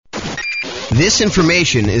This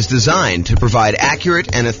information is designed to provide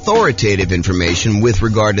accurate and authoritative information with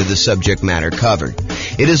regard to the subject matter covered.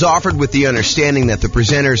 It is offered with the understanding that the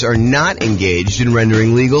presenters are not engaged in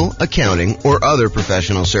rendering legal, accounting, or other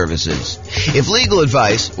professional services. If legal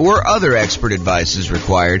advice or other expert advice is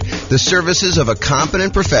required, the services of a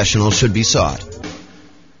competent professional should be sought.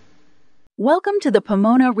 Welcome to the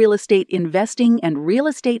Pomona Real Estate Investing and Real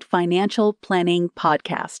Estate Financial Planning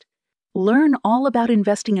Podcast. Learn all about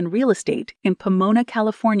investing in real estate in Pomona,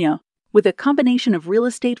 California, with a combination of real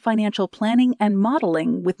estate financial planning and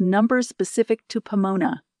modeling with numbers specific to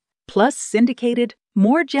Pomona, plus syndicated,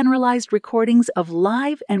 more generalized recordings of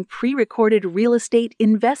live and pre-recorded real estate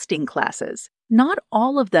investing classes, not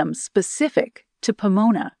all of them specific to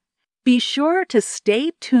Pomona. Be sure to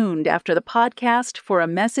stay tuned after the podcast for a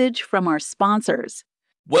message from our sponsors.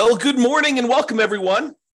 Well, good morning and welcome,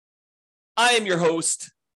 everyone. I am your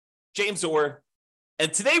host, James Orr,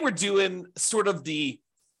 and today we're doing sort of the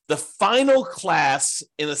final class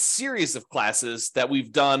in a series of classes that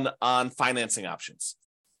we've done on financing options.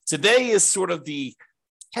 Today is sort of the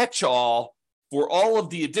catch-all for all of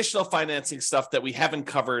the additional financing stuff that we haven't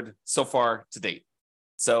covered so far to date.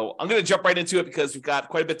 So I'm going to jump right into it because we've got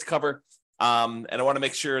quite a bit to cover, and I want to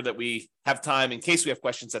make sure that we have time in case we have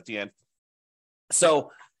questions at the end.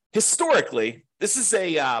 So historically, this is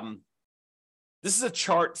a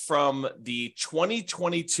chart from the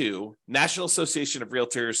 2022 National Association of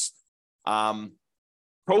Realtors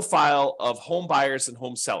profile of home buyers and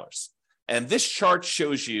home sellers. And this chart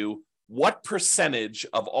shows you what percentage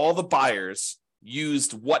of all the buyers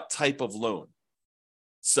used what type of loan.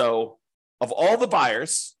 So of all the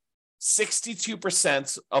buyers,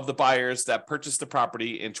 62% of the buyers that purchased the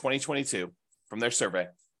property in 2022 from their survey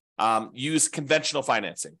used conventional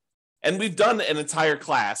financing. And we've done an entire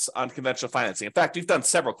class on conventional financing. In fact, we've done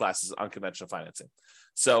several classes on conventional financing.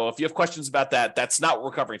 So if you have questions about that, that's not what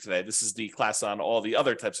we're covering today. This is the class on all the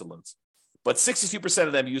other types of loans. But 62%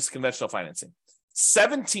 of them used conventional financing.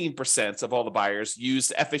 17% of all the buyers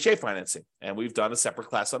used FHA financing. And we've done a separate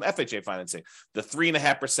class on FHA financing. The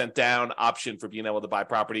 3.5% down option for being able to buy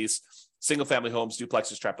properties, single-family homes,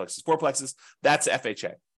 duplexes, triplexes, fourplexes, that's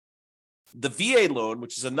FHA. The VA loan,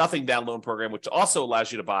 which is a nothing down loan program, which also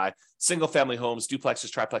allows you to buy single family homes, duplexes,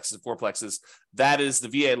 triplexes, and fourplexes. That is the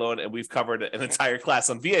VA loan. And we've covered an entire class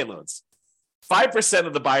on VA loans. 5%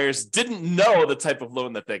 of the buyers didn't know the type of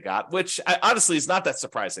loan that they got, which honestly is not that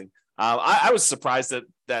surprising. I was surprised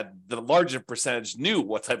that the larger percentage knew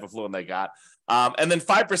what type of loan they got. And then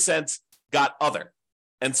 5% got other.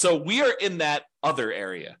 And so we are in that other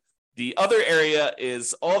area. The other area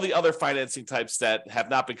is all the other financing types that have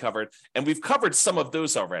not been covered, and we've covered some of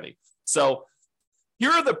those already. So here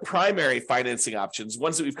are the primary financing options,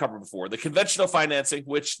 ones that we've covered before. The conventional financing,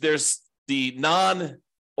 which there's the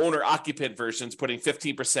non-owner-occupant versions, putting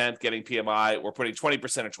 15%, getting PMI, or putting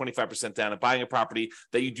 20% or 25% down and buying a property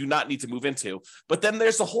that you do not need to move into. But then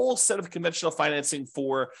there's a whole set of conventional financing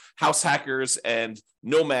for house hackers and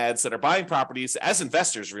nomads that are buying properties as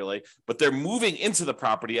investors, really, but they're moving into the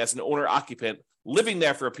property as an owner-occupant, living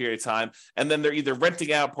there for a period of time, and then they're either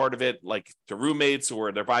renting out part of it, like to roommates,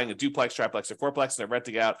 or they're buying a duplex, triplex, or fourplex, and they're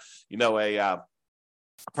renting out, a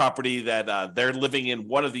property that they're living in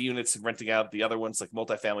one of the units and renting out the other ones, like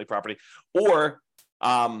multifamily property, or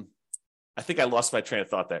I think I lost my train of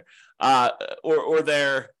thought there, or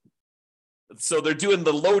they're doing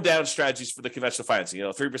the low down strategies for the conventional financing,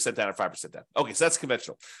 3% down or 5% down. Okay, so that's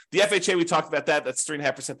conventional. The FHA, we talked about that. That's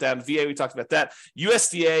 3.5% down. VA, we talked about that.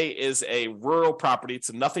 USDA is a rural property. It's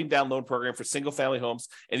a nothing down loan program for single family homes,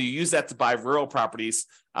 and you use that to buy rural properties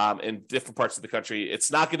in different parts of the country.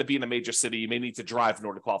 It's not going to be in a major city. You may need to drive in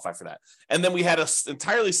order to qualify for that. And then we had an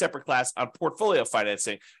entirely separate class on portfolio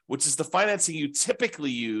financing, which is the financing you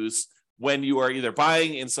typically use when you are either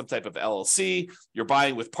buying in some type of LLC, you're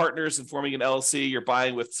buying with partners and forming an LLC, you're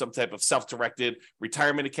buying with some type of self-directed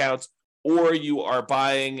retirement account, or you are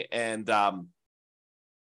buying and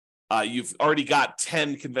you've already got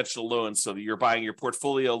 10 conventional loans, so that you're buying your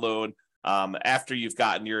portfolio loan after you've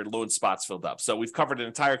gotten your loan spots filled up. So we've covered an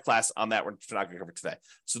entire class on that. We're not going to cover today.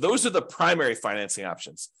 So those are the primary financing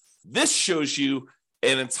options. This shows you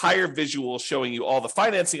an entire visual showing you all the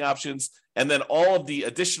financing options and then all of the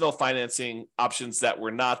additional financing options that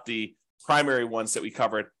were not the primary ones that we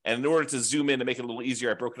covered. And in order to zoom in and make it a little easier,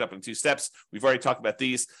 I broke it up into 2 steps. We've already talked about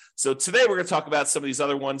these. So today we're going to talk about some of these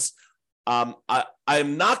other ones. I'm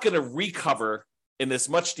not going to recover in as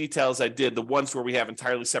much detail as I did the ones where we have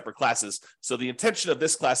entirely separate classes. So the intention of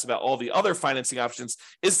this class about all the other financing options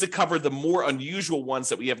is to cover the more unusual ones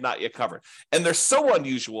that we have not yet covered. And they're so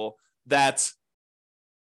unusual that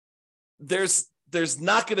there's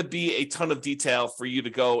not going to be a ton of detail for you to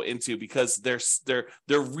go into because they're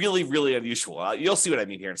really, really unusual. You'll see what I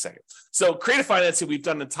mean here in a second. So creative financing, we've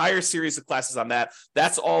done an entire series of classes on that.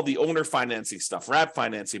 That's all the owner financing stuff, wrap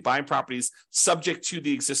financing, buying properties subject to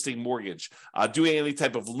the existing mortgage, doing any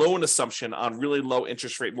type of loan assumption on really low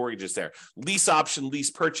interest rate mortgages there, lease option,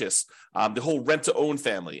 lease purchase, the whole rent to own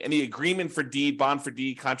family, any agreement for deed, bond for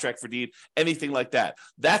deed, contract for deed, anything like that.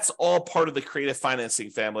 That's all part of the creative financing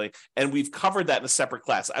family. And we've covered that in a separate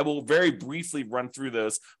class. I will very briefly run through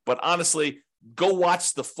those, but honestly, go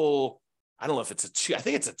watch the full, I don't know if it's I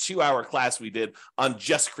think it's a 2-hour class we did on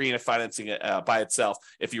just creative financing by itself,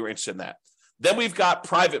 if you were interested in that. Then we've got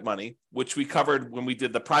private money, which we covered when we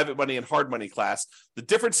did the private money and hard money class. The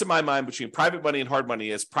difference in my mind between private money and hard money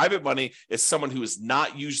is private money is someone who is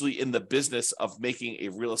not usually in the business of making a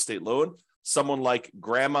real estate loan. Someone like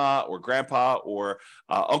grandma or grandpa or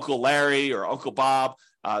Uncle Larry or Uncle Bob,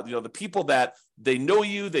 the people that they know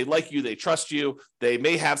you, they like you, they trust you. They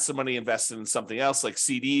may have some money invested in something else like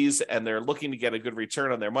CDs, and they're looking to get a good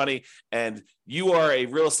return on their money. And you are a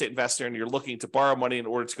real estate investor and you're looking to borrow money in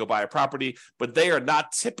order to go buy a property, but they are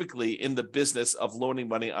not typically in the business of loaning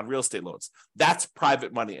money on real estate loans. That's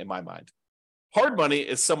private money in my mind. Hard money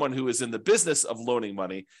is someone who is in the business of loaning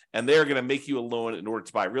money, and they're going to make you a loan in order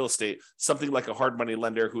to buy real estate, something like a hard money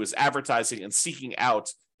lender who is advertising and seeking out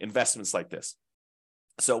investments like this.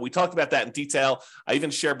 So we talked about that in detail. I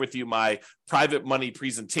even shared with you my private money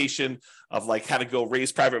presentation of like how to go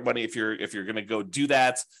raise private money if you're going to go do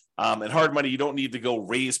that. And hard money, you don't need to go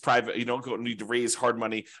raise private. You don't need to raise hard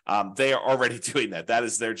money. They are already doing that. That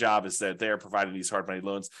is their job, is that they are providing these hard money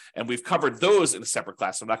loans. And we've covered those in a separate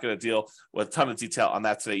class. So I'm not going to deal with a ton of detail on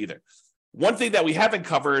that today either. One thing that we haven't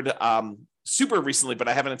covered super recently, but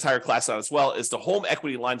I have an entire class on as well, is the home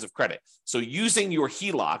equity lines of credit. So using your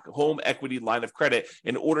HELOC, home equity line of credit,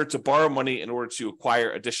 in order to borrow money in order to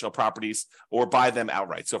acquire additional properties or buy them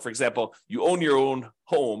outright. So for example, you own your own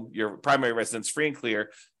home, your primary residence free and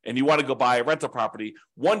clear, and you want to go buy a rental property.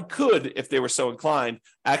 One could, if they were so inclined,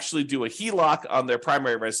 actually do a HELOC on their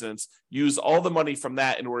primary residence, use all the money from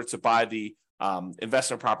that in order to buy the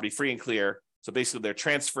investment property free and clear. So basically, they're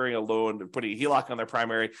transferring a loan, they're putting a HELOC on their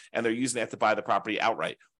primary, and they're using that to buy the property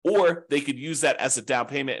outright. Or they could use that as a down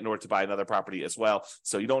payment in order to buy another property as well.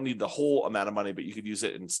 So you don't need the whole amount of money, but you could use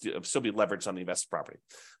it and still be leveraged on the invested property.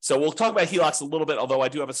 So we'll talk about HELOCs a little bit, although I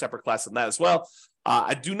do have a separate class on that as well.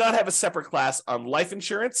 I do not have a separate class on life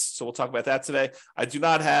insurance, so we'll talk about that today. I do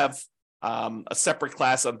not have a separate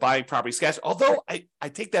class on buying properties cash, although I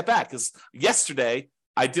take that back, because yesterday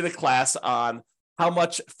I did a class on how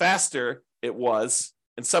much faster it was,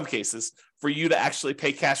 in some cases, for you to actually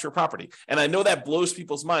pay cash for property. And I know that blows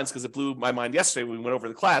people's minds because it blew my mind yesterday when we went over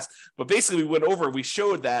the class. But basically, we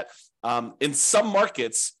showed that in some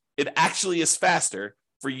markets, it actually is faster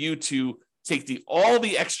for you to take all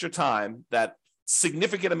the extra time, that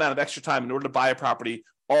significant amount of extra time, in order to buy a property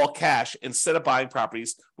all cash instead of buying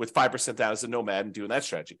properties with 5% down as a nomad and doing that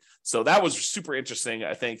strategy. So that was super interesting,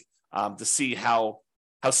 I think, to see how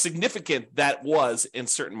significant that was in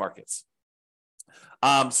certain markets.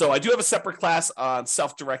 So I do have a separate class on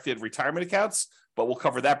self-directed retirement accounts, but we'll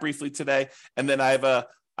cover that briefly today. And then I've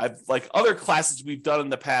like other classes we've done in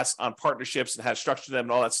the past on partnerships and how to structure them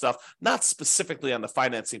and all that stuff, not specifically on the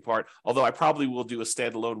financing part, although I probably will do a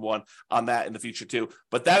standalone one on that in the future too.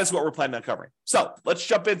 But that is what we're planning on covering. So let's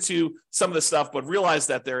jump into some of the stuff, but realize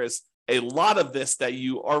that there is a lot of this that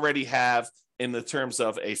you already have in the terms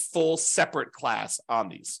of a full separate class on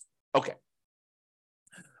these. Okay.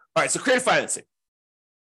 All right, so creative financing.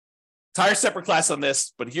 Entire separate class on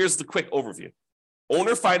this, but here's the quick overview.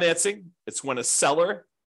 Owner financing, it's when a seller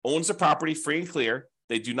owns a property free and clear,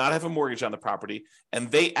 they do not have a mortgage on the property,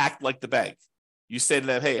 and they act like the bank. You say to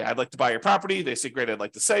them, hey, I'd like to buy your property. They say, great, I'd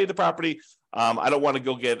like to sell you the property. I don't want to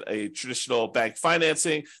go get a traditional bank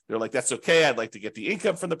financing. They're like, that's okay. I'd like to get the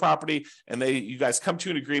income from the property. And you guys come to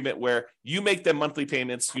an agreement where you make them monthly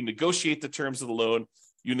payments, you negotiate the terms of the loan,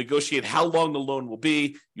 you negotiate how long the loan will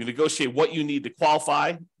be. You negotiate what you need to qualify.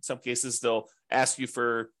 In some cases, they'll ask you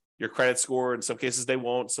for your credit score. In some cases, they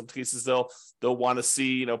won't. Some cases, they'll want to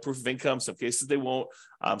see, proof of income. Some cases, they won't.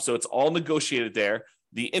 So it's all negotiated there.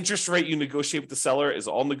 The interest rate you negotiate with the seller is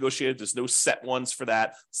all negotiated. There's no set ones for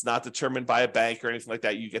that. It's not determined by a bank or anything like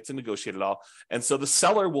that. You get to negotiate it all. And so the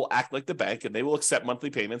seller will act like the bank, and they will accept monthly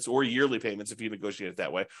payments or yearly payments if you negotiate it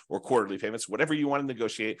that way, or quarterly payments, whatever you want to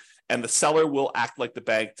negotiate. And the seller will act like the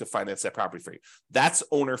bank to finance that property for you. That's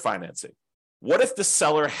owner financing. What if the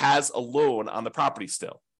seller has a loan on the property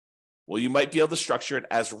still? Well, you might be able to structure it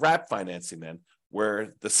as wrap financing then,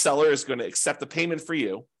 where the seller is going to accept the payment for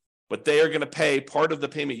you, but they are going to pay part of the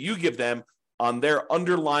payment you give them on their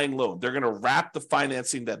underlying loan. They're going to wrap the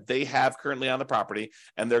financing that they have currently on the property,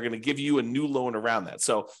 and they're going to give you a new loan around that.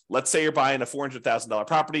 So let's say you're buying a $400,000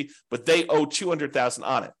 property, but they owe $200,000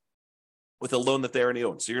 on it with a loan that they already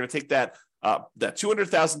own. So you're going to take that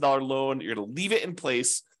 $200,000 loan, you're going to leave it in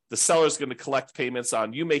place. The seller is going to collect payments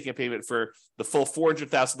on you making a payment for the full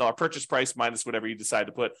 $400,000 purchase price minus whatever you decide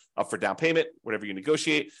to put up for down payment, whatever you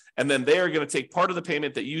negotiate. And then they're going to take part of the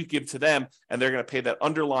payment that you give to them, and they're going to pay that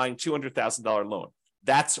underlying $200,000 loan.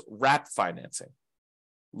 That's wrap financing.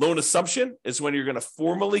 Loan assumption is when you're going to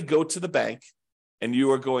formally go to the bank and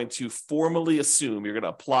you are going to formally assume, you're going to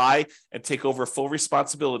apply and take over full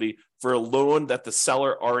responsibility for a loan that the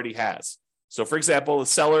seller already has. So, for example, the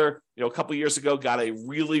seller, a couple of years ago got a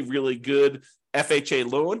really, really good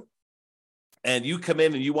FHA loan, and you come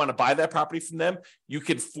in and you want to buy that property from them. You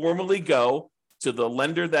can formally go to the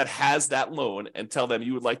lender that has that loan and tell them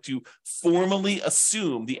you would like to formally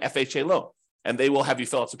assume the FHA loan, and they will have you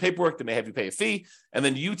fill out some paperwork. They may have you pay a fee, and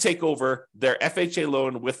then you take over their FHA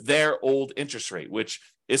loan with their old interest rate, which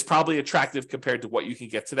is probably attractive compared to what you can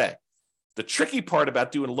get today. The tricky part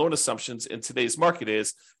about doing loan assumptions in today's market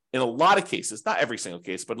is, in a lot of cases, not every single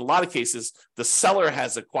case, but in a lot of cases, the seller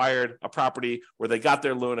has acquired a property where they got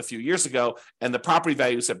their loan a few years ago, and the property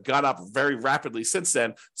values have gone up very rapidly since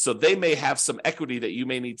then. So they may have some equity that you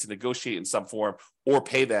may need to negotiate in some form or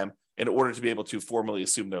pay them in order to be able to formally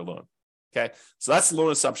assume their loan. Okay, so that's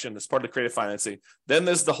loan assumption. That's part of the creative financing. Then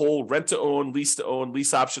there's the whole rent to own,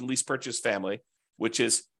 lease option, lease purchase family, which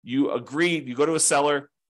is you go to a seller.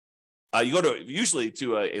 You go to usually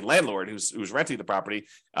to a landlord who's renting the property,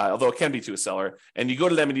 although it can be to a seller, and you go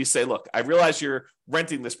to them and you say, look, I realize you're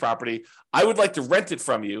renting this property. I would like to rent it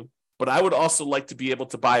from you, but I would also like to be able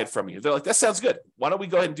to buy it from you. They're like, that sounds good. Why don't we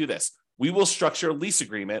go ahead and do this? We will structure a lease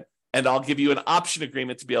agreement, and I'll give you an option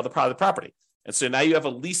agreement to be able to buy the property. And so now you have a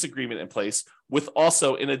lease agreement in place with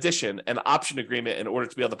also, in addition, an option agreement in order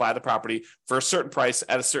to be able to buy the property for a certain price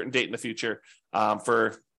at a certain date in the future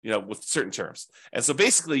with certain terms. And so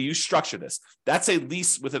basically you structure this. That's a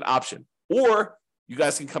lease with an option. Or you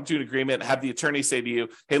guys can come to an agreement and have the attorney say to you,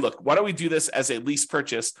 hey, look, why don't we do this as a lease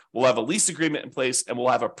purchase? We'll have a lease agreement in place and we'll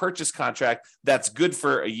have a purchase contract that's good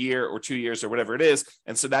for a year or 2 years or whatever it is.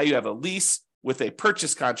 And so now you have a lease with a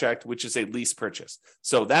purchase contract, which is a lease purchase.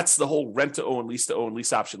 So that's the whole rent to own,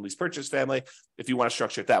 lease option, lease purchase family, if you want to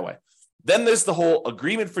structure it that way. Then there's the whole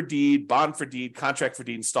agreement for deed, bond for deed, contract for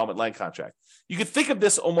deed, installment land contract. You could think of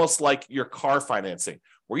this almost like your car financing,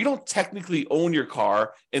 where you don't technically own your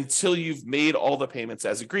car until you've made all the payments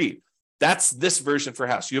as agreed. That's this version for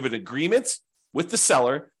house. You have an agreement with the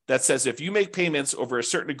seller that says if you make payments over a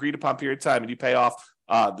certain agreed upon period of time and you pay off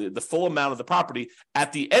the full amount of the property,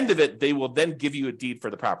 at the end of it, they will then give you a deed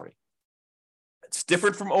for the property. It's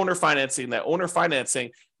different from owner financing. That owner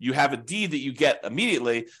financing, you have a deed that you get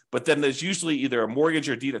immediately, but then there's usually either a mortgage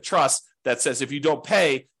or deed of trust that says if you don't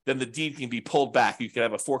pay, then the deed can be pulled back. You can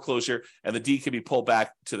have a foreclosure and the deed can be pulled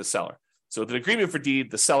back to the seller. So with an agreement for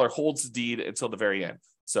deed, the seller holds the deed until the very end.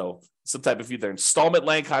 So some type of either installment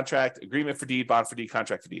land contract, agreement for deed, bond for deed,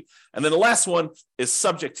 contract for deed. And then the last one is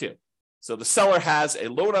subject to. So the seller has a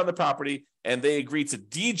loan on the property and they agree to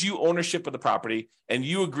deed you ownership of the property and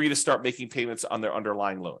you agree to start making payments on their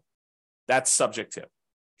underlying loan. That's subject to.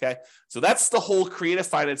 Okay, so that's the whole creative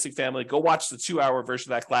financing family. Go watch the 2-hour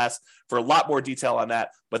version of that class for a lot more detail on that.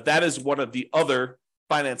 But that is one of the other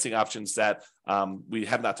financing options that we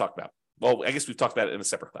have not talked about. Well, I guess we've talked about it in a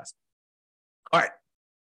separate class. All right,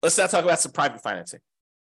 let's now talk about some private financing.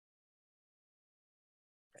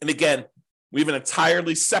 And again, we have an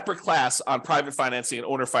entirely separate class on private financing and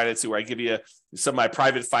owner financing where I give you some of my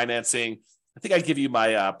private financing. I think I give you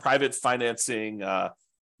my private financing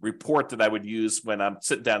report that I would use when I'm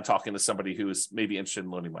sitting down talking to somebody who is maybe interested in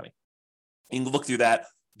loaning money. You can look through that.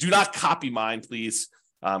 Do not copy mine, please.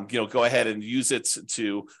 Go ahead and use it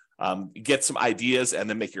to get some ideas and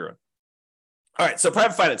then make your own. All right, so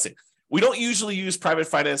private financing. We don't usually use private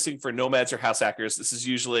financing for nomads or house hackers. This is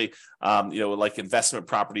usually, like investment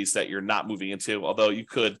properties that you're not moving into, although you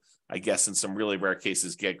could, I guess, in some really rare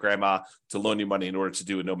cases, get grandma to loan you money in order to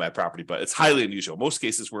do a nomad property, but it's highly unusual. Most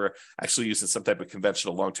cases, we're actually using some type of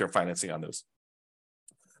conventional long-term financing on those.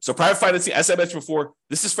 So private financing, as I mentioned before,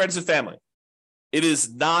 this is friends and family. It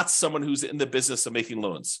is not someone who's in the business of making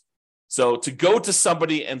loans. So to go to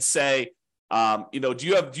somebody and say, do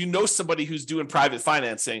you know somebody who's doing private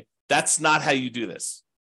financing? That's not how you do this.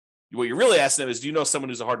 What you're really asking them is, do you know someone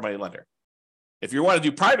who's a hard money lender? If you want to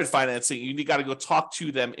do private financing, you got to go talk to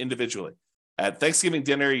them individually. At Thanksgiving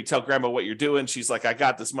dinner, you tell grandma what you're doing. She's like, I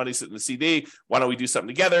got this money sitting in the CD. Why don't we do something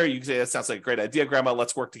together? You can say, that sounds like a great idea, grandma.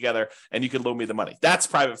 Let's work together. And you can loan me the money. That's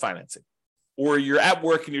private financing. Or you're at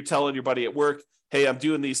work and you're telling your buddy at work, hey, I'm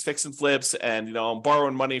doing these fix and flips and, I'm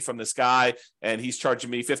borrowing money from this guy and he's charging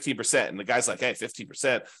me 15%. And the guy's like, hey,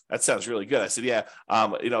 15%, that sounds really good. I said, yeah.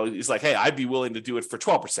 He's like, hey, I'd be willing to do it for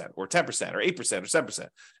 12% or 10% or 8% or 7%.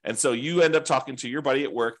 And so you end up talking to your buddy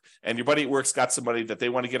at work, and your buddy at work's got some money that they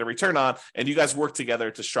want to get a return on. And you guys work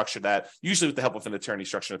together to structure that, usually with the help of an attorney,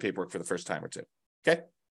 structuring the paperwork for the first time or two. Okay.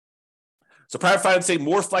 So private financing,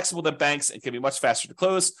 more flexible than banks and can be much faster to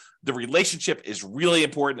close. The relationship is really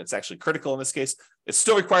important. It's actually critical in this case. It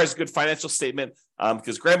still requires a good financial statement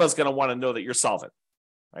because grandma's going to want to know that you're solvent,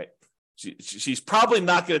 right? She's probably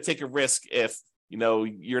not going to take a risk if,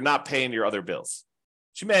 you're not paying your other bills.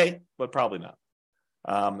 She may, but probably not.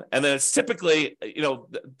 And then it's typically,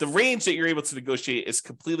 the range that you're able to negotiate is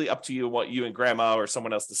completely up to you and what you and grandma or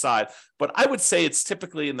someone else decide. But I would say it's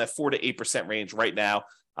typically in the 4 to 8% range right now.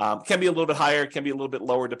 Can be a little bit higher, can be a little bit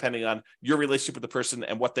lower, depending on your relationship with the person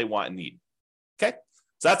and what they want and need. Okay,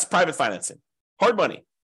 so that's private financing. Hard money,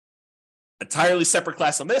 entirely separate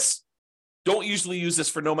class on this. Don't usually use this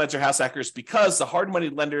for nomads or house hackers because the hard money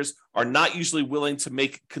lenders are not usually willing to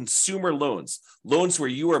make consumer loans where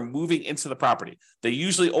you are moving into the property. They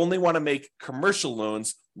usually only want to make commercial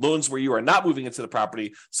loans where you are not moving into the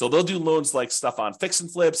property. So they'll do loans like stuff on fix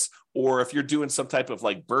and flips, or if you're doing some type of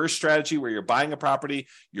like BRRRR strategy where you're buying a property,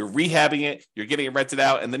 you're rehabbing it, you're getting it rented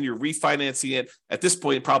out, and then you're refinancing it at this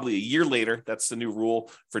point, probably a year later. That's the new rule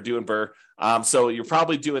for doing BRRRR. So you're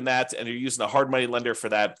probably doing that, and you're using a hard money lender for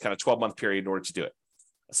that kind of 12-month period in order to do it.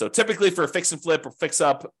 So typically for a fix and flip or fix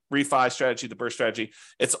up refi strategy, the BRRRR strategy,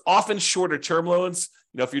 it's often shorter term loans.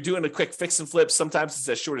 If you're doing a quick fix and flip, sometimes it's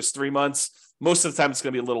as short as 3 months. Most of the time, it's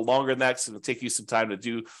going to be a little longer than that, because it'll take you some time to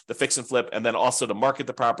do the fix and flip and then also to market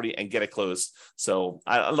the property and get it closed. So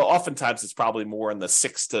oftentimes it's probably more in the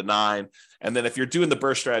 6 to 9. And then if you're doing the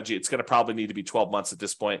BRRRR strategy, it's going to probably need to be 12 months at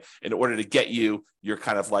this point in order to get you your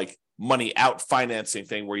kind of like money out financing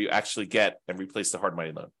thing where you actually get and replace the hard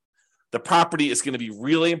money loan. The property is going to be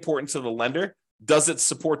really important to the lender. Does it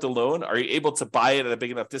support the loan? Are you able to buy it at a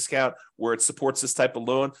big enough discount where it supports this type of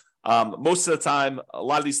loan? Most of the time, a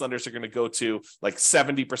lot of these lenders are going to go to like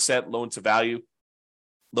 70% loan to value,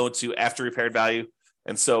 loan to after repaired value.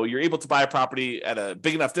 And so you're able to buy a property at a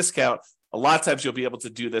big enough discount. A lot of times you'll be able to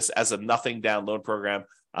do this as a nothing down loan program.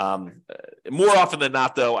 More often than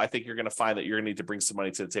not, though, I think you're going to find that you're going to need to bring some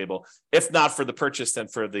money to the table, if not for the purchase, then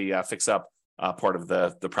for the fix up part of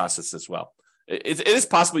the process as well. It is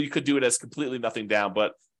possible you could do it as completely nothing down,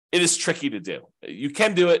 but it is tricky to do. You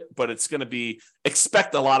can do it, but it's going to be,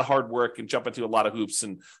 expect a lot of hard work and jump into a lot of hoops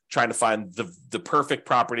and trying to find the perfect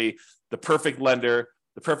property, the perfect lender,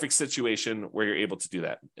 the perfect situation where you're able to do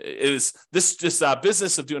that. This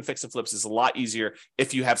business of doing fix and flips is a lot easier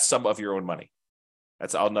if you have some of your own money.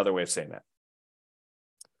 That's another way of saying that.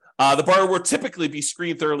 The borrower will typically be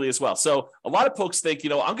screened thoroughly as well. So a lot of folks think,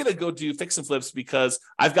 I'm going to go do fix and flips because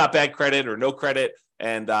I've got bad credit or no credit.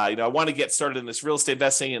 And, I want to get started in this real estate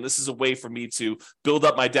investing. And this is a way for me to build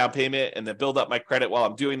up my down payment and then build up my credit while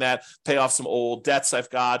I'm doing that, pay off some old debts I've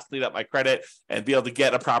got, clean up my credit, and be able to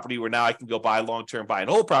get a property where now I can go buy long-term buy and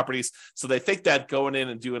hold properties. So they think that going in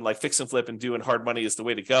and doing like fix and flip and doing hard money is the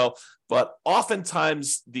way to go. But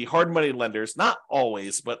oftentimes the hard money lenders, not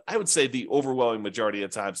always, but I would say the overwhelming majority of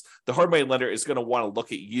times, the hard money lender is going to want to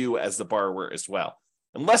look at you as the borrower as well.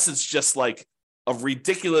 Unless it's just like a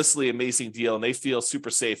ridiculously amazing deal and they feel super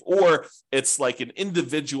safe, or it's like an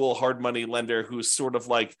individual hard money lender who's sort of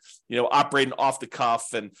like, operating off the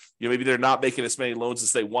cuff, and maybe they're not making as many loans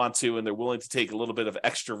as they want to, and they're willing to take a little bit of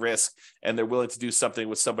extra risk, and they're willing to do something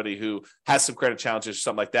with somebody who has some credit challenges or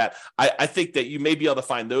something like that. I think that you may be able to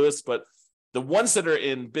find those, but the ones that are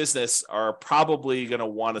in business are probably going to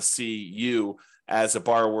want to see you as a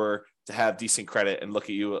borrower to have decent credit and look at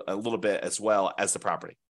you a little bit as well as the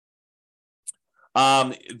property.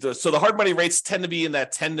 So the hard money rates tend to be in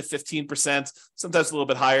that 10 to 15%, sometimes a little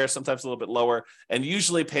bit higher, sometimes a little bit lower, and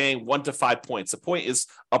usually paying 1 to 5 points. A point is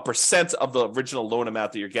a percent of the original loan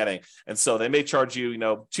amount that you're getting. And so they may charge you,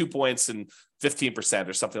 2 points and 15%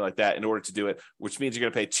 or something like that in order to do it, which means you're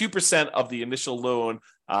going to pay 2% of the initial loan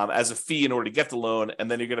as a fee in order to get the loan.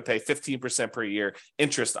 And then you're going to pay 15% per year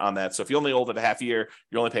interest on that. So if you only hold it a half year,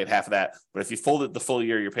 you're only paying half of that. But if you fold it the full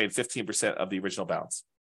year, you're paying 15% of the original balance.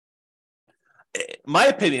 My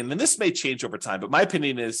opinion, and this may change over time, but my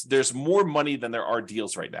opinion is there's more money than there are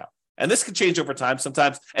deals right now. And this can change over time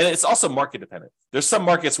sometimes. And it's also market dependent. There's some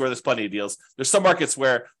markets where there's plenty of deals. There's some markets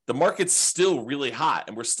where the market's still really hot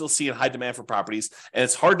and we're still seeing high demand for properties. And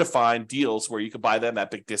it's hard to find deals where you can buy them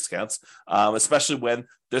at big discounts, especially when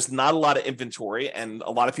there's not a lot of inventory and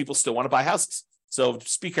a lot of people still want to buy houses. So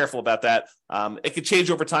just be careful about that. It could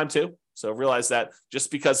change over time too. So realize that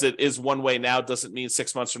just because it is one way now doesn't mean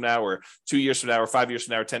 6 months from now or 2 years from now or 5 years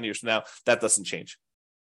from now or 10 years from now, that doesn't change.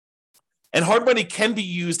 And hard money can be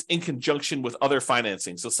used in conjunction with other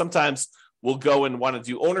financing. So sometimes we'll go and want to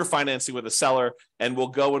do owner financing with a seller, and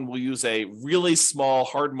we'll use a really small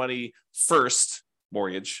hard money first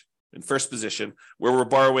mortgage in first position, where we're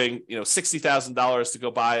borrowing, $60,000 to go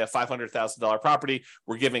buy a $500,000 property.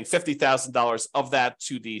 We're giving $50,000 of that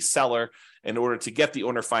to the seller in order to get the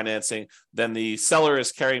owner financing. Then the seller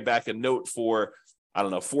is carrying back a note for,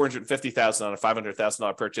 $450,000 on a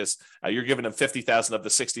 $500,000 purchase. You're giving them $50,000 of the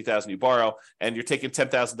 $60,000 you borrow, and you're taking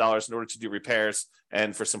 $10,000 in order to do repairs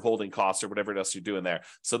and for some holding costs or whatever else you're doing there.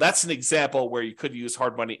 So that's an example where you could use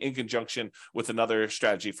hard money in conjunction with another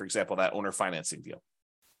strategy, for example, that owner financing deal.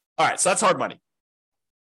 All right, so that's hard money.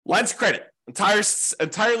 Lines of credit,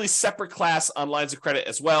 entirely separate class on lines of credit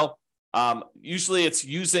as well. Usually it's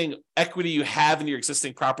using equity you have in your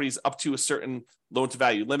existing properties up to a certain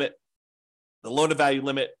loan-to-value limit. The loan-to-value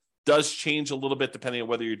limit does change a little bit depending on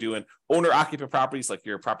whether you're doing owner-occupant properties, like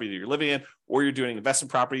your property that you're living in, or you're doing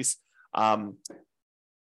investment properties.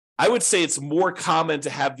 I would say it's more common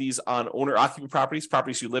to have these on owner-occupant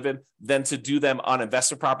properties you live in, than to do them on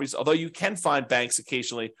investment properties, although you can find banks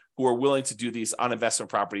occasionally who are willing to do these on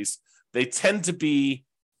investment properties. They tend to be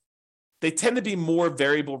more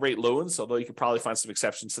variable rate loans, although you could probably find some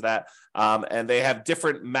exceptions to that. And they have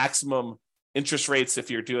different maximum interest rates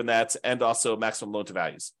if you're doing that, and also maximum loan to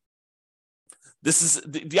values. This is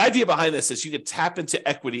the idea behind this is you can tap into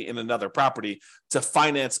equity in another property to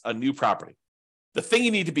finance a new property. The thing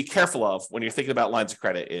you need to be careful of when you're thinking about lines of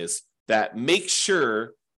credit is that make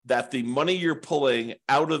sure that the money you're pulling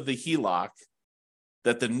out of the HELOC,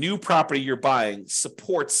 that the new property you're buying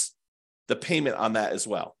supports the payment on that as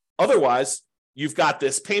well. Otherwise, you've got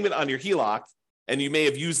this payment on your HELOC, and you may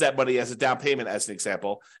have used that money as a down payment, as an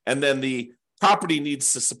example, and then the property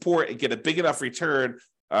needs to support and get a big enough return,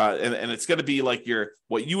 and it's going to be like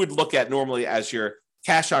what you would look at normally as your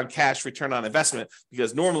cash on cash return on investment,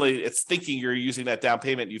 because normally it's thinking you're using that down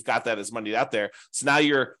payment, you've got that as money out there. So now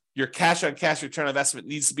your cash on cash return on investment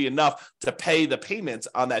needs to be enough to pay the payments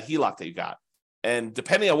on that HELOC that you got. And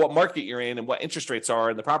depending on what market you're in and what interest rates are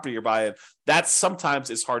in the property you're buying, that sometimes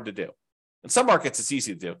is hard to do. In some markets, it's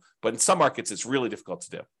easy to do, but in some markets, it's really difficult to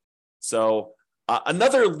do. So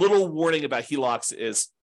another little warning about HELOCs is,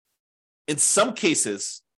 in some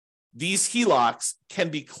cases, these HELOCs can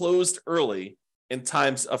be closed early in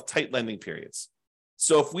times of tight lending periods.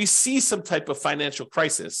 So if we see some type of financial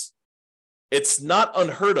crisis, it's not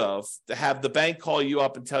unheard of to have the bank call you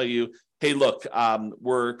up and tell you, hey, look,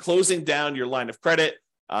 we're closing down your line of credit.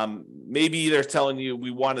 Maybe they're telling you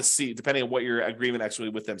we want to see, depending on what your agreement actually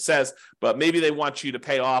with them says, but maybe they want you to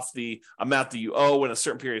pay off the amount that you owe in a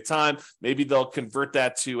certain period of time. Maybe they'll convert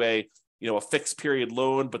that to a fixed period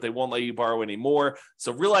loan, but they won't let you borrow anymore.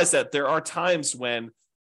 So realize that there are times when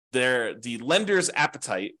the lender's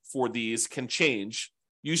appetite for these can change,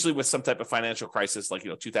 usually with some type of financial crisis, like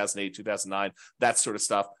 2008, 2009, that sort of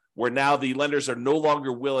stuff, where now the lenders are no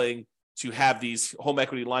longer willing to have these home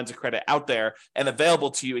equity lines of credit out there and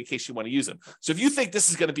available to you in case you want to use them. So if you think this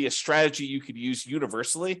is going to be a strategy you could use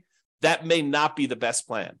universally, that may not be the best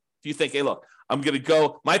plan. If you think, hey, look,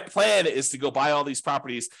 my plan is to go buy all these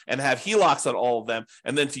properties and have HELOCs on all of them,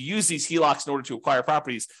 and then to use these HELOCs in order to acquire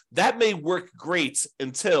properties, that may work great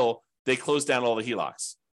until they close down all the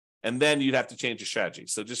HELOCs. And then you'd have to change your strategy.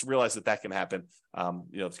 So just realize that can happen, kind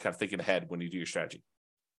of thinking ahead when you do your strategy.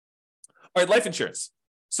 All right, life insurance.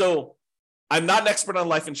 So I'm not an expert on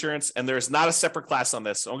life insurance, and there's not a separate class on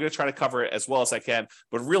this. So I'm going to try to cover it as well as I can,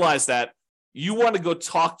 but realize that you want to go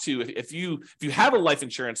talk to, if you have a life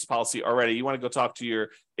insurance policy already, you want to go talk to your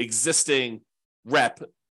existing rep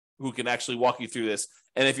who can actually walk you through this.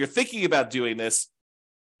 And if you're thinking about doing this,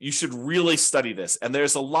 you should really study this. And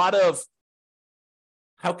there's a lot of,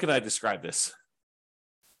 how can I describe this?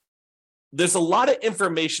 There's a lot of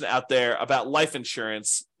information out there about life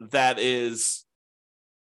insurance that is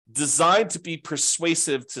designed to be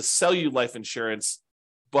persuasive to sell you life insurance,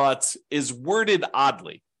 but is worded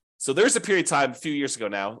oddly. So there's a period of time a few years ago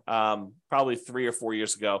now, probably 3 or 4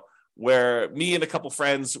 years ago, where me and a couple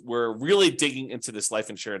friends were really digging into this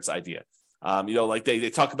life insurance idea. Like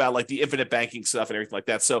they talk about like the infinite banking stuff and everything like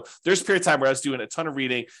that. So there's a period of time where I was doing a ton of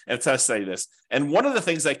reading and a ton of studying this. And one of the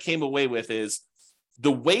things I came away with is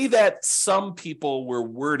the way that some people were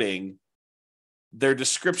wording their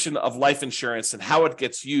description of life insurance and how it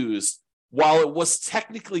gets used. While it was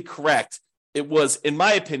technically correct, it was, in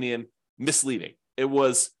my opinion, misleading. It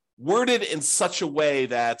was worded in such a way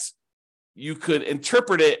that you could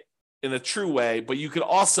interpret it in a true way, but you could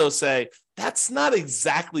also say that's not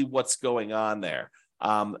exactly what's going on there.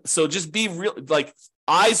 So just be real, like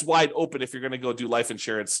eyes wide open if you're going to go do life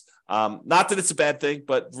insurance. Not that it's a bad thing,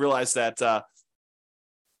 but realize that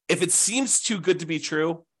if it seems too good to be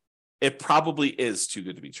true, it probably is too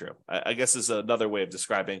good to be true. I guess is another way of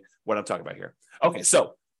describing what I'm talking about here. Okay,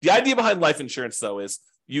 so the idea behind life insurance, though, is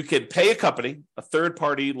you could pay a company, a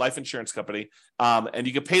third-party life insurance company, and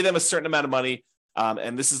you can pay them a certain amount of money.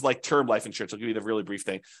 And this is like term life insurance. I'll give you the really brief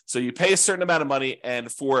thing. So you pay a certain amount of money,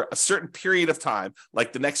 and for a certain period of time,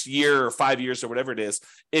 like the next year or 5 years or whatever it is,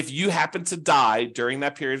 if you happen to die during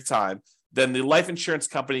that period of time, then the life insurance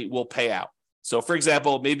company will pay out. So, for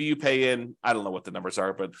example, maybe you pay in, I don't know what the numbers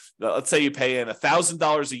are, but let's say you pay in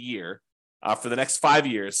 $1,000 a year for the next 5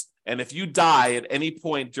 years. And if you die at any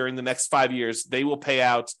point during the next 5 years, they will pay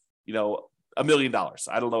out, $1 million.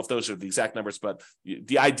 I don't know if those are the exact numbers, but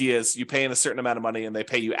the idea is you pay in a certain amount of money and they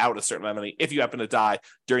pay you out a certain amount of money if you happen to die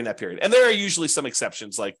during that period. And there are usually some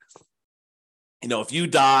exceptions, like, if you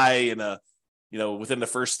die in within the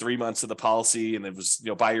first 3 months of the policy and it was,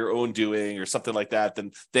 by your own doing or something like that,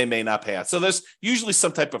 then they may not pay out. So there's usually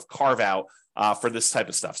some type of carve out for this type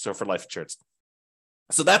of stuff. So for life insurance.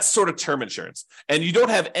 So that's sort of term insurance, and you don't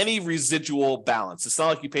have any residual balance. It's not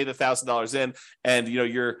like you pay the $1,000 in, and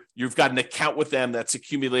you've got an account with them that's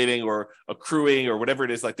accumulating or accruing or whatever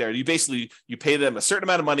it is like there. You pay them a certain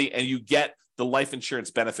amount of money, and you get the life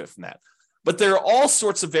insurance benefit from that. But there are all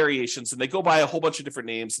sorts of variations, and they go by a whole bunch of different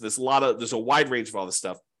names. There's a wide range of all this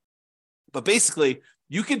stuff. But basically,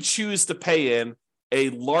 you can choose to pay in a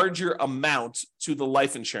larger amount to the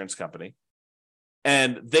life insurance company,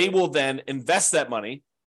 and they will then invest that money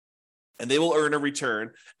and they will earn a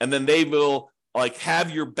return, and then they will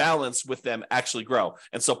have your balance with them actually grow.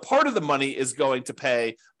 And so part of the money is going to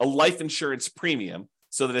pay a life insurance premium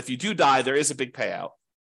so that if you do die, there is a big payout.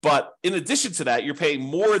 But in addition to that, you're paying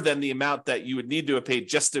more than the amount that you would need to have paid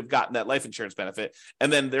just to have gotten that life insurance benefit.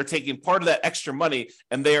 And then they're taking part of that extra money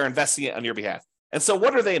and they are investing it on your behalf. And so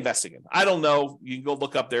what are they investing in? I don't know. You can go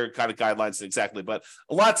look up their kind of guidelines exactly, but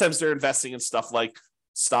a lot of times they're investing in stuff like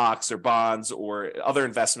stocks or bonds or other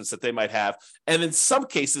investments that they might have. And in some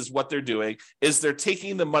cases, what they're doing is they're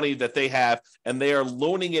taking the money that they have and they are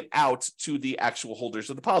loaning it out to the actual holders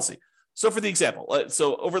of the policy. So for the example,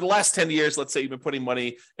 so over the last 10 years, let's say you've been putting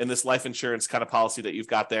money in this life insurance kind of policy that you've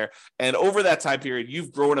got there. And over that time period,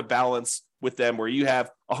 you've grown a balance with them where you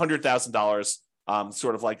have $100,000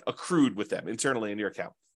 sort of like accrued with them internally in your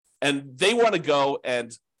account. And they want to go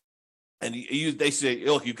and they say,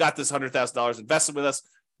 look, you've got this $100,000 invested with us.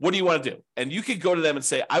 What do you want to do? And you could go to them and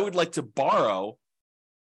say, I would like to borrow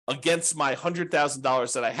against my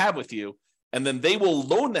 $100,000 that I have with you. And then they will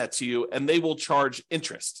loan that to you and they will charge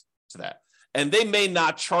interest to that. And they may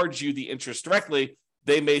not charge you the interest directly.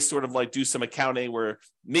 They may sort of do some accounting where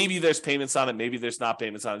maybe there's payments on it, maybe there's not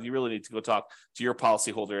payments on it. You really need to go talk to your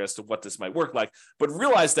policyholder as to what this might work like. But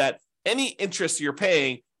realize that any interest you're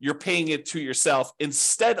paying it to yourself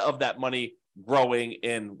instead of that money growing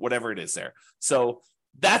in whatever it is there. So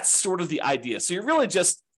that's sort of the idea. So you're really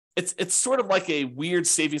just, it's sort of like a weird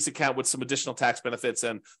savings account with some additional tax benefits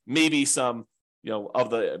and maybe some, of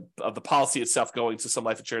the policy itself going to some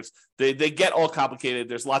life insurance. They get all complicated.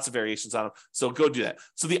 There's lots of variations on them. So go do that.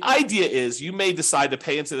 So the idea is you may decide to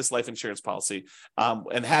pay into this life insurance policy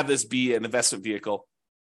and have this be an investment vehicle.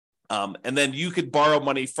 And then you could borrow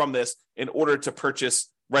money from this in order to purchase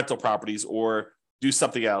rental properties or do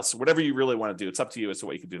something else, whatever you really want to do. It's up to you as to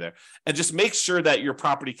what you can do there. And just make sure that your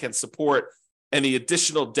property can support any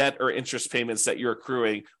additional debt or interest payments that you're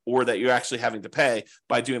accruing or that you're actually having to pay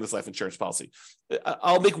by doing this life insurance policy.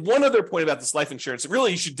 I'll make one other point about this life insurance.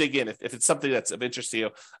 Really, you should dig in if it's something that's of interest to you.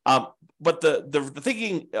 But the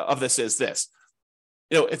thinking of this is this.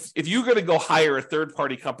 If you're going to go hire a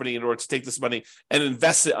third-party company in order to take this money and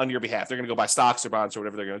invest it on your behalf, they're going to go buy stocks or bonds or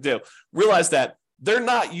whatever they're going to do. Realize that they're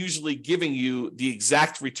not usually giving you the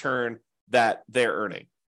exact return that they're earning.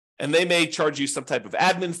 And they may charge you some type of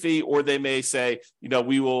admin fee, or they may say,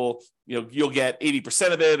 we will, you'll get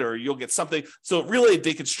 80% of it, or you'll get something. So really,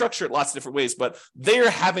 they can structure it lots of different ways, but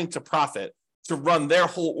they're having to profit to run their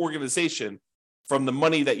whole organization from the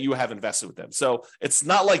money that you have invested with them. So it's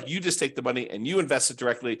not like you just take the money and you invest it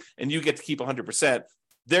directly and you get to keep 100%.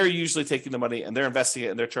 They're usually taking the money and they're investing it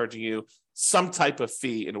and they're charging you some type of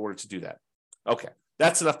fee in order to do that. Okay,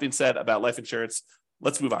 that's enough being said about life insurance.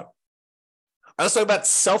 Let's move on. Let's talk about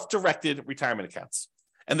self-directed retirement accounts.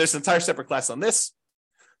 And there's an entire separate class on this.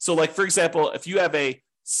 So for example, if you have a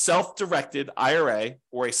self-directed IRA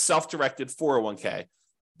or a self-directed 401k,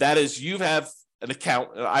 that is, you have an account,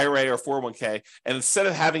 an IRA or 401k, and instead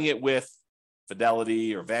of having it with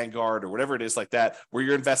Fidelity or Vanguard or whatever it is like that, where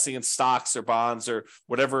you're investing in stocks or bonds or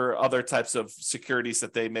whatever other types of securities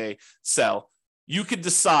that they may sell, you could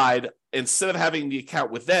decide, instead of having the account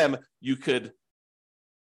with them, you could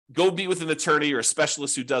go meet with an attorney or a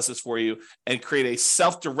specialist who does this for you and create a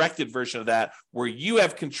self-directed version of that where you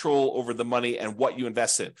have control over the money and what you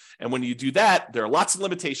invest in. And when you do that, there are lots of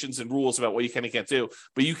limitations and rules about what you can and can't do,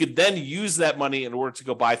 but you could then use that money in order to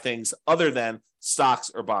go buy things other than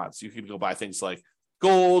stocks or bonds. You could go buy things like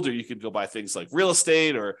gold, or you could go buy things like real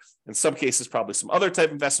estate, or in some cases, probably some other type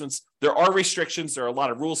of investments. There are restrictions. There are a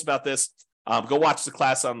lot of rules about this. Go watch the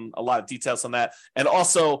class on a lot of details on that. And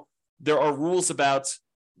also there are rules about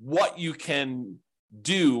what you can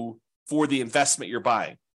do for the investment you're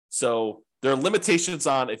buying. So there are limitations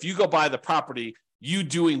on, if you go buy the property, you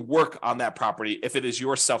doing work on that property if it is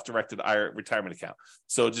your self-directed IRA retirement account.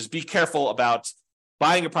 So just be careful about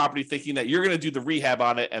buying a property thinking that you're going to do the rehab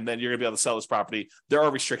on it and then you're going to be able to sell this property. There are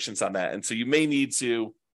restrictions on that. And so you may need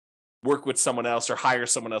to work with someone else or hire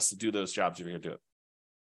someone else to do those jobs if you're going to do it.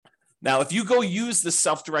 Now, if you go use the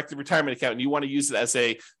self-directed retirement account and you want to use it as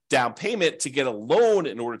a down payment to get a loan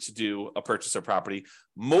in order to do a purchase of property,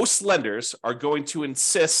 most lenders are going to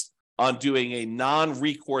insist on doing a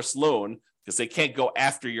non-recourse loan because they can't go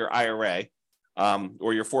after your IRA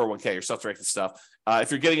or your 401k, your self-directed stuff. If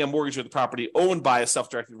you're getting a mortgage with a property owned by a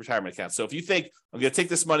self-directed retirement account. So if you think, I'm going to take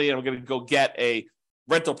this money and I'm going to go get a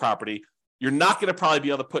rental property, you're not going to probably be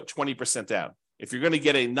able to put 20% down. If you're going to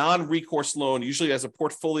get a non-recourse loan, usually as a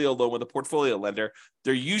portfolio loan with a portfolio lender,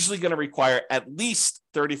 they're usually going to require at least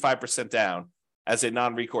 35% down as a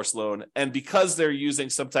non-recourse loan. And because they're using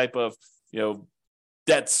some type of,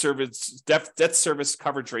 debt service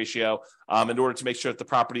coverage ratio in order to make sure that the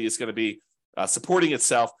property is going to be supporting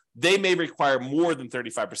itself, they may require more than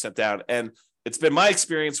 35% down. And it's been my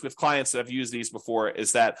experience with clients that have used these before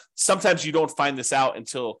is that sometimes you don't find this out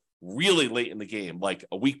until really late in the game, like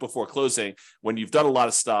a week before closing, when you've done a lot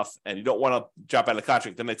of stuff and you don't want to drop out of the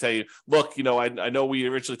contract. Then they tell you, look, I know we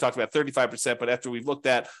originally talked about 35%, but after we've looked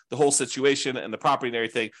at the whole situation and the property and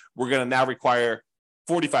everything, we're going to now require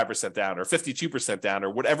 45% down or 52% down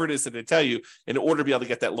or whatever it is that they tell you in order to be able to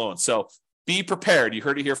get that loan. So be prepared. You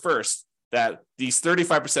heard it here first, that these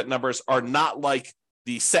 35% numbers are not like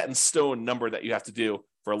the set in stone number that you have to do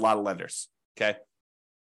for a lot of lenders. Okay.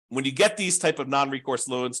 When you get these type of non-recourse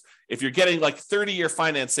loans, if you're getting like 30-year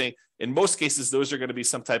financing, in most cases, those are going to be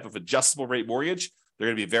some type of adjustable rate mortgage. They're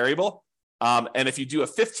going to be variable. And if you do a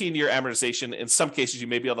 15-year amortization, in some cases, you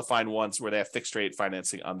may be able to find ones where they have fixed rate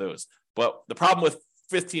financing on those. But the problem with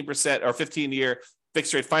 15% or 15-year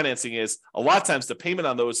fixed rate financing is a lot of times the payment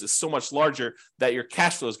on those is so much larger that your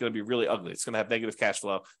cash flow is going to be really ugly. It's going to have negative cash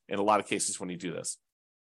flow in a lot of cases when you do this.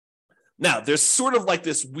 Now, there's sort of like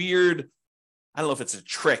this weird, I don't know if it's a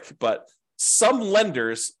trick, but some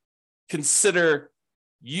lenders consider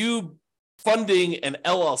you funding an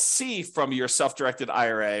LLC from your self-directed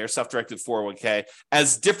IRA or self-directed 401k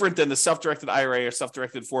as different than the self-directed IRA or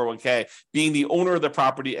self-directed 401k being the owner of the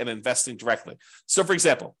property and investing directly. So, for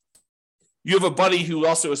example, you have a buddy who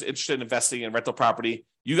also is interested in investing in rental property.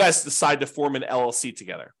 You guys decide to form an LLC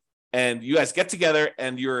together. And you guys get together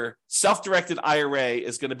and your self-directed IRA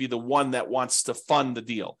is going to be the one that wants to fund the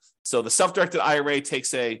deal. So the self-directed IRA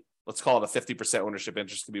takes let's call it a 50% ownership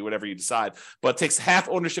interest, could be whatever you decide, but it takes half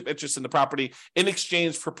ownership interest in the property in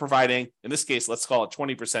exchange for providing, in this case, let's call it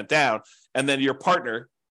 20% down. And then your partner,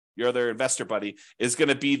 your other investor buddy, is going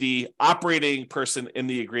to be the operating person in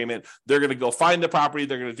the agreement. They're going to go find the property.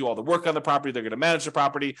 They're going to do all the work on the property. They're going to manage the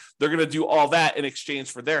property. They're going to do all that in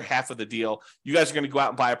exchange for their half of the deal. You guys are going to go out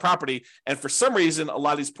and buy a property. And for some reason, a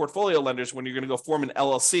lot of these portfolio lenders, when you're going to go form an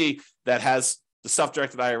LLC that has the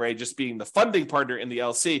self-directed IRA just being the funding partner in the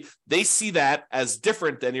LLC, they see that as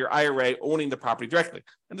different than your IRA owning the property directly.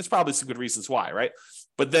 And there's probably some good reasons why, right?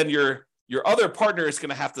 But then your other partner is going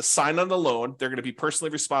to have to sign on the loan. They're going to be personally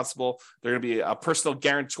responsible. They're going to be a personal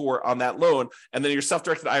guarantor on that loan. And then your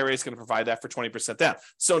self-directed IRA is going to provide that for 20% down.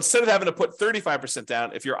 So instead of having to put 35%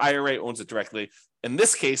 down, if your IRA owns it directly, in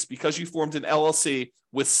this case, because you formed an LLC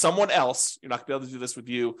with someone else, you're not going to be able to do this with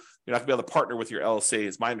you. You're not going to be able to partner with your LLC,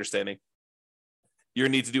 is my understanding. You're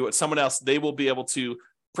going to need to do it with someone else. They will be able to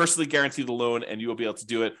personally guarantee the loan, and you will be able to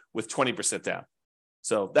do it with 20% down.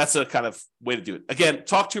 So that's a kind of way to do it. Again,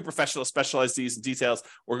 talk to a professional, specialize these in details,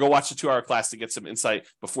 or go watch the 2-hour class to get some insight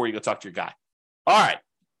before you go talk to your guy. All right.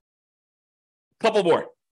 Couple more.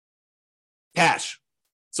 Cash.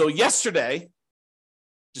 So yesterday,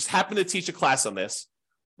 just happened to teach a class on this.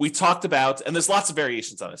 We talked about, and there's lots of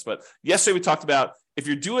variations on this, but yesterday we talked about if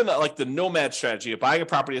you're doing like the nomad strategy of buying a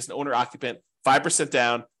property as an owner occupant, 5%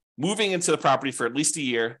 down, moving into the property for at least a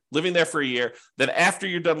year, living there for a year. Then after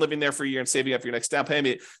you're done living there for a year and saving up your next down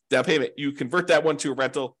payment, you convert that one to a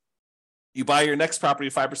rental. You buy your next property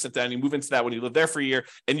 5% down, you move into that when you live there for a year,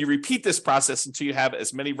 and you repeat this process until you have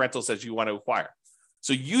as many rentals as you want to acquire.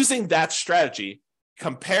 So using that strategy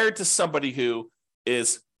compared to somebody who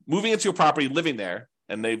is moving into a property, living there,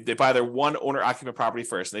 and they buy their one owner-occupant property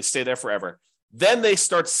first, and they stay there forever. Then they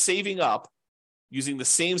start saving up using the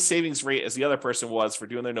same savings rate as the other person was for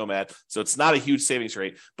doing their nomad. So it's not a huge savings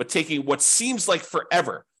rate, but taking what seems like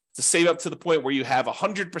forever to save up to the point where you have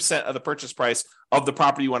 100% of the purchase price of the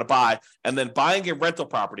property you want to buy, and then buying a rental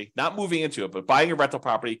property, not moving into it, but buying a rental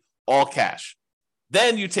property, all cash.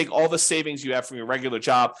 Then you take all the savings you have from your regular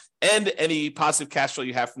job and any positive cash flow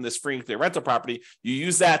you have from this free and clear rental property, you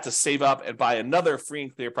use that to save up and buy another free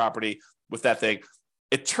and clear property with that thing.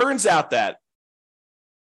 It turns out that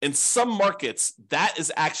in some markets, that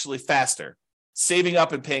is actually faster, saving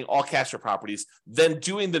up and paying all cash for properties, than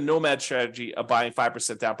doing the nomad strategy of buying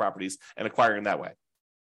 5% down properties and acquiring that way.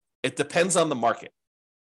 It depends on the market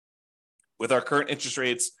with our current interest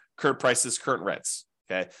rates, current prices, current rents.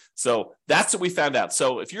 Okay. So that's what we found out.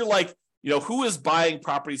 So if you're like, who is buying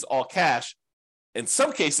properties all cash? In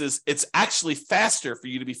some cases, it's actually faster for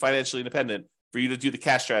you to be financially independent, for you to do the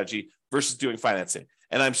cash strategy versus doing financing.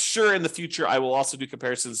 And I'm sure in the future, I will also do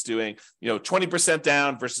comparisons doing, 20%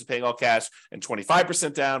 down versus paying all cash, and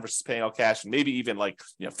 25% down versus paying all cash, and maybe even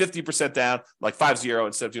 50% down, like 5-0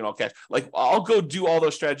 instead of doing all cash. Like, I'll go do all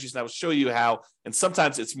those strategies and I will show you how, and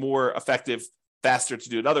sometimes it's more effective, faster to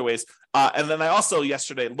do it other ways. And then I also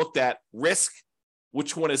yesterday looked at risk,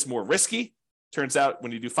 which one is more risky. Turns out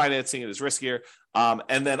when you do financing, it is riskier.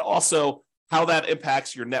 And then also how that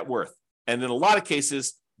impacts your net worth. And in a lot of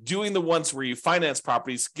cases, doing the ones where you finance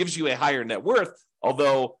properties gives you a higher net worth,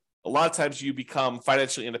 although a lot of times you become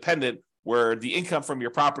financially independent where the income from your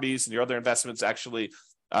properties and your other investments actually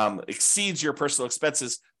exceeds your personal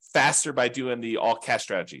expenses faster by doing the all cash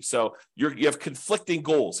strategy. So you have conflicting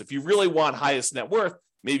goals. If you really want highest net worth,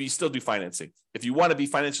 maybe you still do financing. If you want to be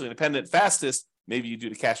financially independent fastest, maybe you do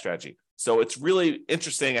the cash strategy. So it's really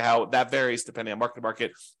interesting how that varies depending on market to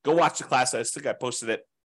market. Go watch the class. I think I posted it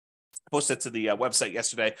to the website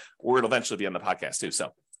yesterday, or it'll eventually be on the podcast too.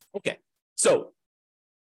 So, okay. So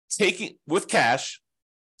taking with cash,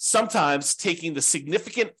 sometimes taking the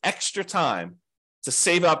significant extra time to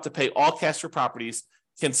save up to pay all cash for properties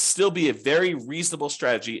can still be a very reasonable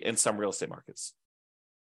strategy in some real estate markets.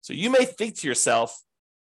 So you may think to yourself,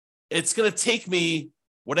 it's going to take me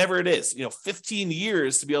whatever it is, 15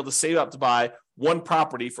 years to be able to save up to buy one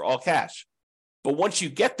property for all cash. But once you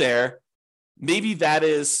get there, maybe that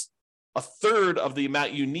is a third of the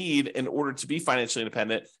amount you need in order to be financially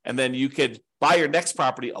independent. And then you could buy your next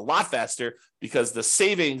property a lot faster because the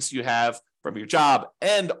savings you have from your job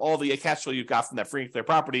and all the cash flow you got from that free and clear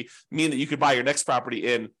property mean that you could buy your next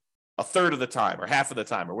property in a third of the time or half of the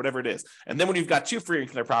time or whatever it is. And then when you've got two free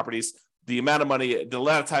and clear properties, the amount of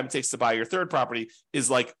time it takes to buy your third property is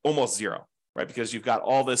like almost zero, right? Because you've got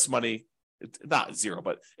all this money, not zero,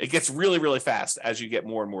 but it gets really, really fast as you get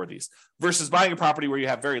more and more of these versus buying a property where you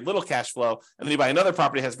have very little cash flow. And then you buy another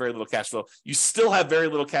property that has very little cash flow. You still have very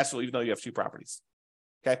little cash flow, even though you have two properties.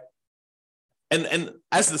 Okay. And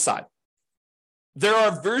as an aside, there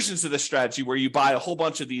are versions of this strategy where you buy a whole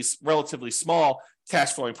bunch of these relatively small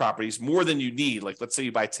cash flowing properties, more than you need. Like let's say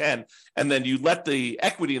you buy 10 and then you let the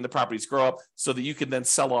equity in the properties grow up so that you can then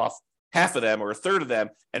sell off half of them or a third of them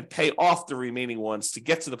and pay off the remaining ones to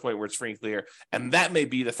get to the point where it's free and clear. And that may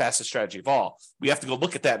be the fastest strategy of all. We have to go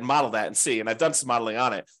look at that and model that and see. And I've done some modeling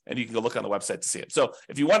on it and you can go look on the website to see it. So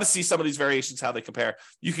if you want to see some of these variations, how they compare,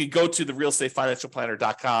 you can go to the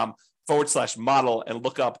realestatefinancialplanner.com/model and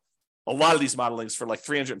look up a lot of these modelings for like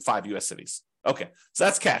 305 US cities. Okay. So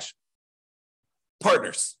that's cash.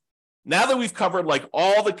 Partners. Now that we've covered like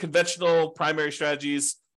all the conventional primary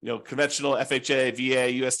strategies, conventional FHA,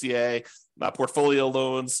 VA, USDA, portfolio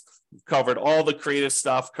loans. We've covered all the creative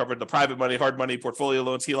stuff, covered the private money, hard money, portfolio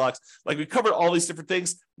loans, HELOCs. Like we covered all these different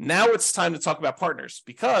things. Now it's time to talk about partners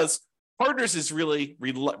because partners is really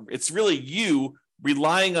you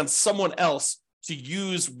relying on someone else to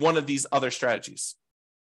use one of these other strategies,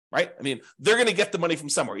 right? I mean, they're going to get the money from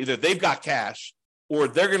somewhere. Either they've got cash or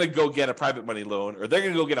they're going to go get a private money loan, or they're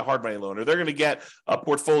going to go get a hard money loan, or they're going to get a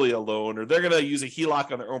portfolio loan, or they're going to use a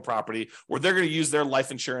HELOC on their own property, or they're going to use their life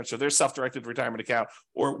insurance or their self-directed retirement account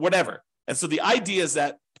or whatever. And so the idea is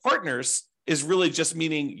that partners is really just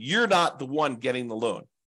meaning you're not the one getting the loan.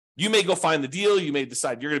 You may go find the deal. You may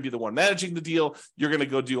decide you're going to be the one managing the deal. You're going to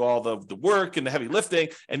go do all the work and the heavy lifting,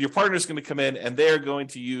 and your partner is going to come in and they're going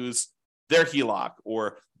to use their HELOC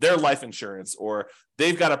or their life insurance, or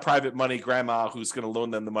they've got a private money grandma who's going to loan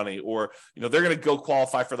them the money, or, they're going to go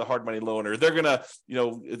qualify for the hard money loan, or they're going to,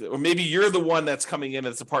 or maybe you're the one that's coming in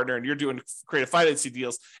as a partner and you're doing creative financing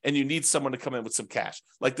deals and you need someone to come in with some cash.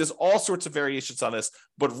 Like, there's all sorts of variations on this,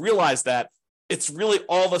 but realize that it's really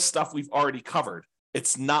all the stuff we've already covered.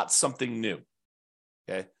 It's not something new.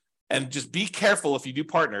 Okay. And just be careful if you do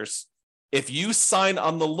partners. If you sign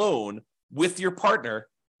on the loan with your partner,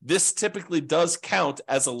 this typically does count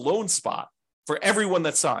as a loan spot for everyone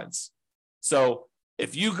that signs. So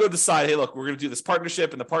if you go decide, hey, look, we're going to do this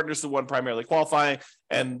partnership, and the partner's the one primarily qualifying,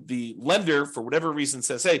 and the lender, for whatever reason,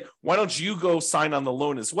 says, hey, why don't you go sign on the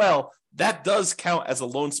loan as well? That does count as a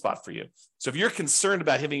loan spot for you. So if you're concerned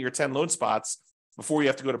about hitting your 10 loan spots before you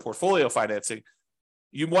have to go to portfolio financing,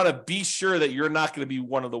 you want to be sure that you're not going to be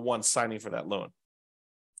one of the ones signing for that loan.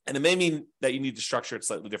 And it may mean that you need to structure it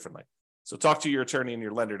slightly differently. So talk to your attorney and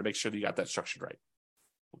your lender to make sure that you got that structured right.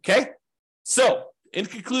 Okay? So in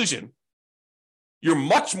conclusion, you're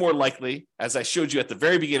much more likely, as I showed you at the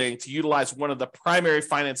very beginning, to utilize one of the primary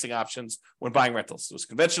financing options when buying rentals. So it's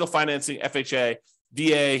conventional financing, FHA,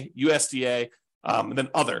 VA, USDA, and then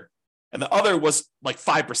other. And the other was like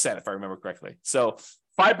 5%, if I remember correctly. So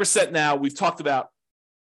 5% now, we've talked about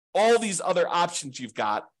all these other options you've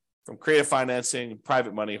got, from creative financing,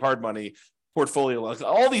 private money, hard money, portfolio loans,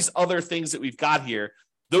 all these other things that we've got here,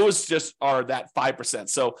 those just are that 5%.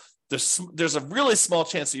 So there's a really small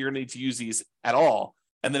chance that you're going to need to use these at all.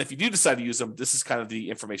 And then if you do decide to use them, this is kind of the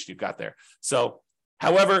information you've got there. So,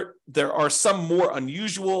 however, there are some more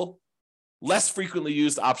unusual, less frequently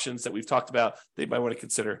used options that we've talked about that you might want to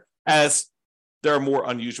consider, as there are more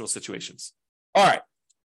unusual situations. All right,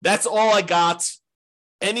 that's all I got.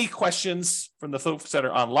 Any questions from the folks that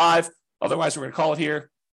are on live? Otherwise, we're going to call it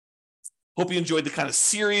here. Hope you enjoyed the kind of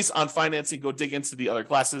series on financing. Go dig into the other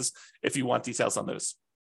classes if you want details on those.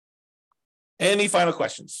 Any final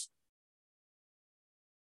questions?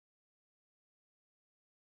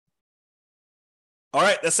 All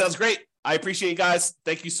right, that sounds great. I appreciate you guys.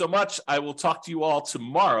 Thank you so much. I will talk to you all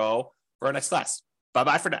tomorrow for our next class.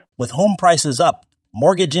 Bye-bye for now. With home prices up,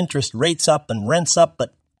 mortgage interest rates up, and rents up,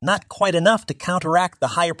 but not quite enough to counteract the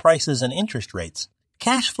higher prices and interest rates,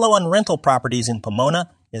 cash flow on rental properties in Pomona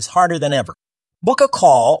is harder than ever. Book a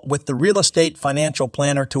call with the Real Estate Financial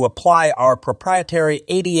Planner to apply our proprietary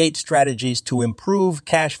 88 strategies to improve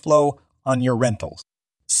cash flow on your rentals.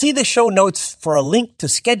 See the show notes for a link to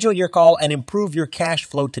schedule your call and improve your cash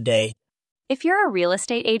flow today. If you're a real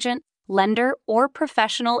estate agent, lender, or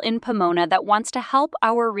professional in Pomona that wants to help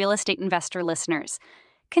our real estate investor listeners,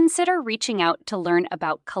 consider reaching out to learn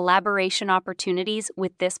about collaboration opportunities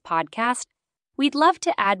with this podcast. We'd love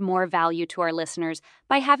to add more value to our listeners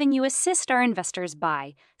by having you assist our investors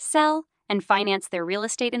buy, sell, and finance their real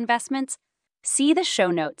estate investments. See the show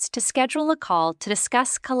notes to schedule a call to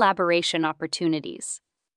discuss collaboration opportunities.